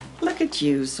Look at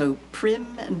you, so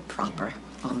prim and proper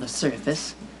on the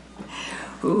surface.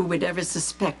 Who would ever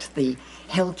suspect the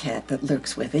hellcat that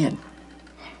lurks within?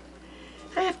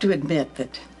 I have to admit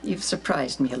that you've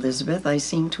surprised me, Elizabeth. I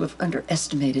seem to have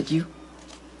underestimated you.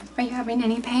 Are you having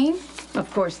any pain?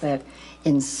 Of course, that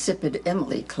insipid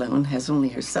Emily clone has only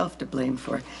herself to blame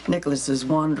for Nicholas's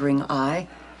wandering eye.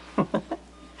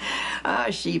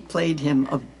 She played him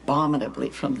abominably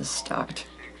from the start.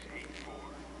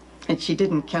 And she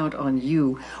didn't count on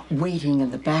you waiting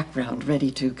in the background,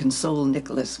 ready to console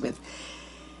Nicholas with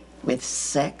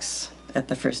sex at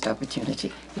the first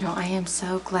opportunity. You know, I am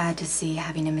so glad to see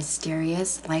having a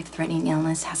mysterious, life-threatening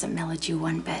illness hasn't mellowed you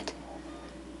one bit.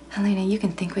 Helena, you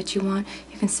can think what you want,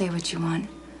 you can say what you want.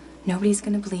 Nobody's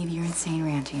gonna believe your insane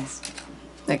rantings.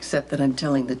 Except that I'm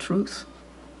telling the truth,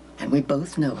 and we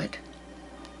both know it.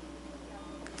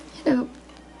 You know,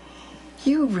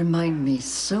 you remind me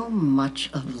so much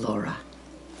of Laura.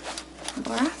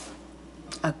 Laura?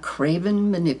 A craven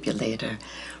manipulator,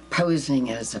 posing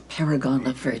as a paragon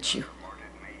of virtue,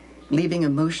 leaving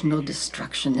emotional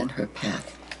destruction in her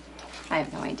path. I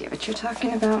have no idea what you're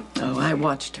talking about. Oh, I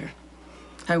watched her.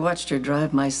 I watched her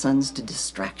drive my sons to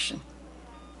distraction,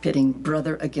 pitting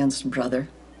brother against brother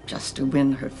just to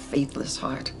win her faithless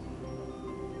heart.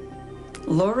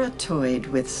 Laura toyed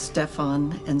with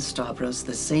Stefan and Stavros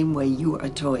the same way you are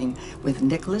toying with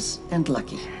Nicholas and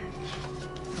Lucky.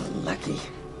 Oh, Lucky,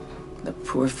 the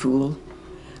poor fool,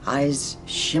 eyes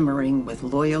shimmering with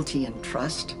loyalty and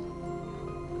trust.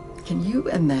 Can you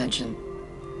imagine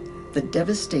the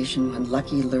devastation when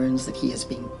Lucky learns that he is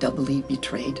being doubly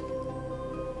betrayed?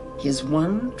 His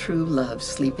one true love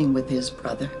sleeping with his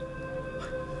brother.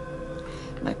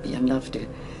 Might be enough to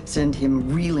send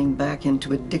him reeling back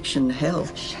into addiction hell.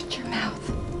 Shut your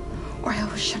mouth, or I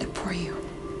will shut it for you.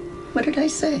 What did I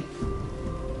say?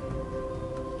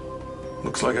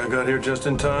 Looks like I got here just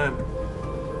in time.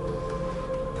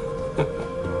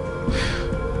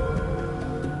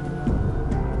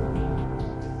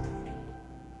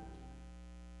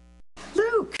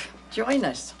 Luke, join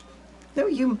us. Though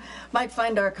you might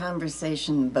find our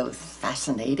conversation both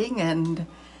fascinating and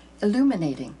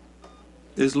illuminating.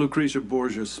 Is Lucretia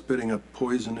Borgia spitting up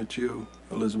poison at you,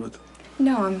 Elizabeth?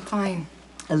 No, I'm fine.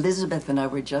 Elizabeth and I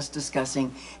were just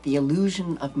discussing the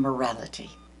illusion of morality.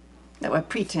 Now, a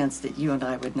pretense that you and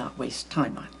I would not waste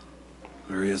time on.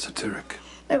 Very esoteric.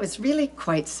 No, it's really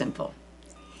quite simple.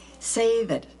 Say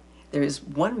that there is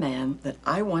one man that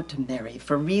I want to marry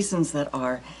for reasons that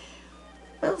are,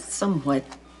 well, somewhat,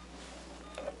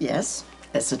 yes,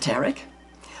 esoteric,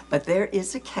 but there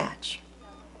is a catch.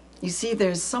 You see,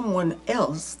 there's someone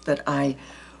else that I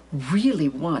really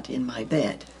want in my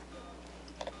bed.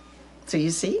 So you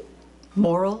see,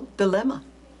 moral dilemma.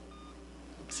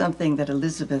 Something that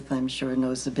Elizabeth, I'm sure,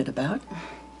 knows a bit about.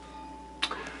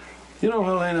 You know,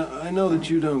 Helena, I know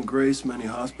that you don't grace many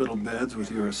hospital beds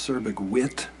with your acerbic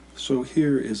wit, so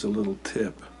here is a little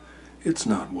tip. It's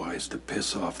not wise to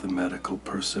piss off the medical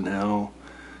personnel,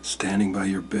 standing by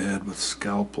your bed with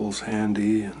scalpels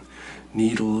handy and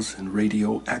needles and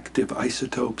radioactive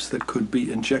isotopes that could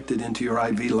be injected into your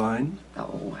IV line.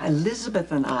 Oh,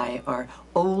 Elizabeth and I are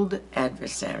old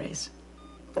adversaries.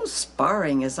 No,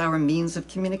 sparring is our means of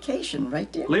communication, right,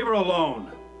 dear? Leave her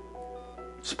alone.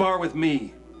 Spar with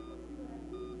me.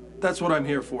 That's what I'm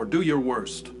here for. Do your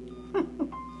worst.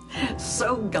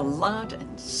 So gallant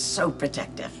and so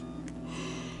protective.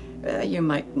 You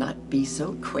might not be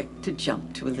so quick to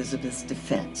jump to Elizabeth's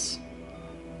defense.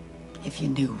 If you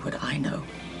knew what I know.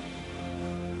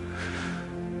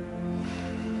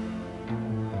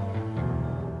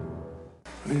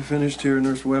 Are you finished here,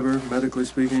 Nurse Weber, medically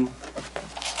speaking?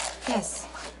 Yes.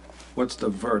 What's the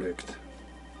verdict?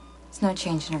 There's no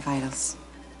change in her vitals.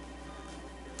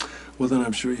 Well, then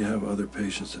I'm sure you have other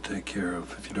patients to take care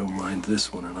of. If you don't mind,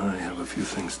 this one and I have a few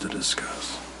things to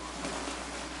discuss.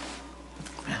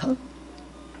 Well,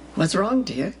 what's wrong,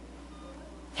 dear?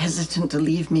 Hesitant to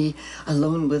leave me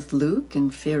alone with Luke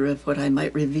in fear of what I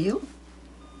might reveal?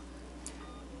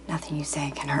 Nothing you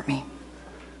say can hurt me.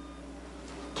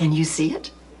 Can you see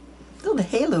it? Though the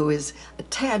halo is a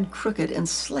tad crooked and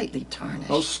slightly tarnished.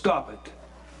 Oh, stop it.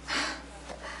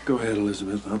 Go ahead,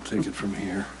 Elizabeth. I'll take it from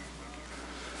here.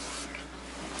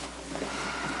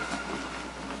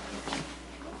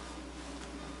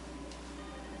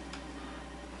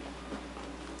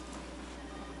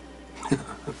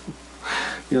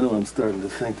 You know, I'm starting to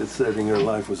think that saving your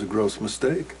life was a gross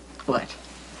mistake. What?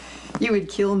 You would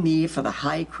kill me for the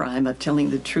high crime of telling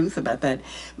the truth about that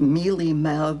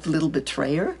mealy-mouthed little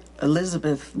betrayer?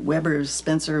 Elizabeth Weber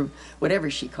Spencer, whatever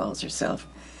she calls herself,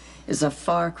 is a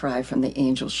far cry from the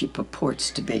angel she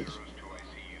purports to be.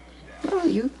 Well,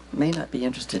 you may not be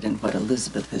interested in what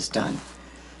Elizabeth has done,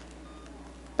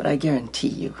 but I guarantee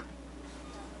you,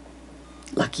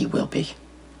 Lucky will be.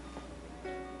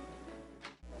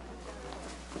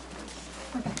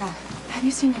 Rebecca, have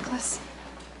you seen Nicholas?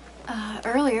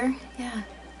 Earlier, yeah.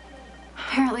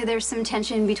 Apparently there's some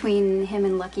tension between him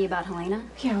and Lucky about Helena.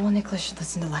 Yeah, well, Nicholas should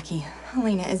listen to Lucky.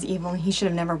 Helena is evil, and he should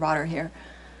have never brought her here.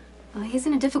 Well, he's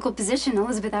in a difficult position,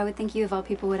 Elizabeth. I would think you of all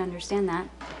people would understand that.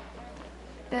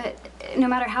 But no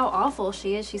matter how awful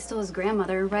she is, she's still his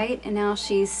grandmother, right? And now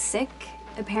she's sick,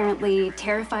 apparently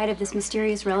terrified of this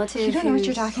mysterious relative. You don't know what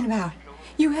you're talking about.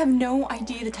 You have no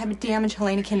idea the type of damage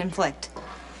Helena can inflict.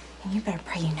 And you better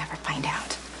pray you never find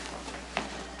out.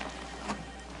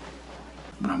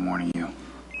 But I'm warning you.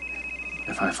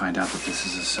 If I find out that this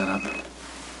is a setup,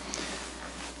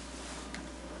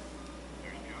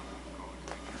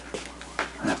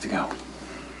 I have to go.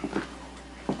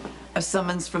 A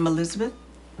summons from Elizabeth?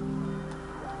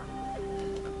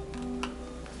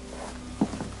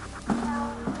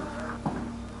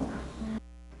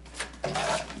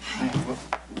 Hey,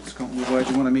 why'd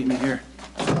you want to meet me here?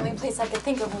 The only place I could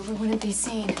think of where we wouldn't be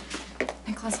seen.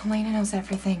 Nicholas, Helena knows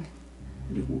everything.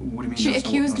 What do you mean? She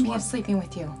accused me what? of sleeping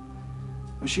with you.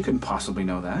 Well, she couldn't possibly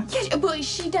know that. Yeah, but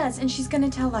she does, and she's gonna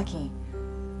tell Lucky.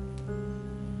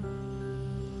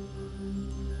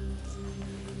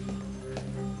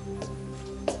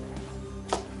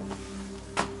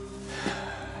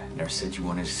 Never said you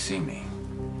wanted to see me.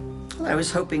 Well, I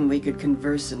was hoping we could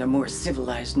converse in a more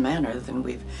civilized manner than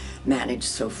we've managed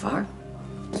so far.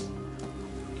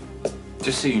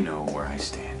 Just so you know where I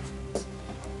stand.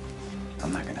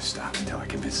 I'm not gonna stop until I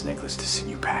convince Nicholas to send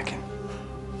you packing.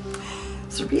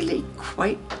 It's really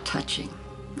quite touching,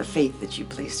 the faith that you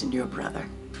place in your brother,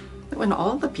 and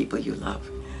all the people you love.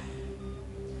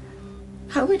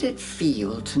 How would it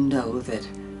feel to know that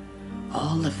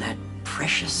all of that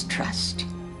precious trust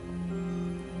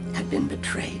had been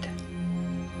betrayed?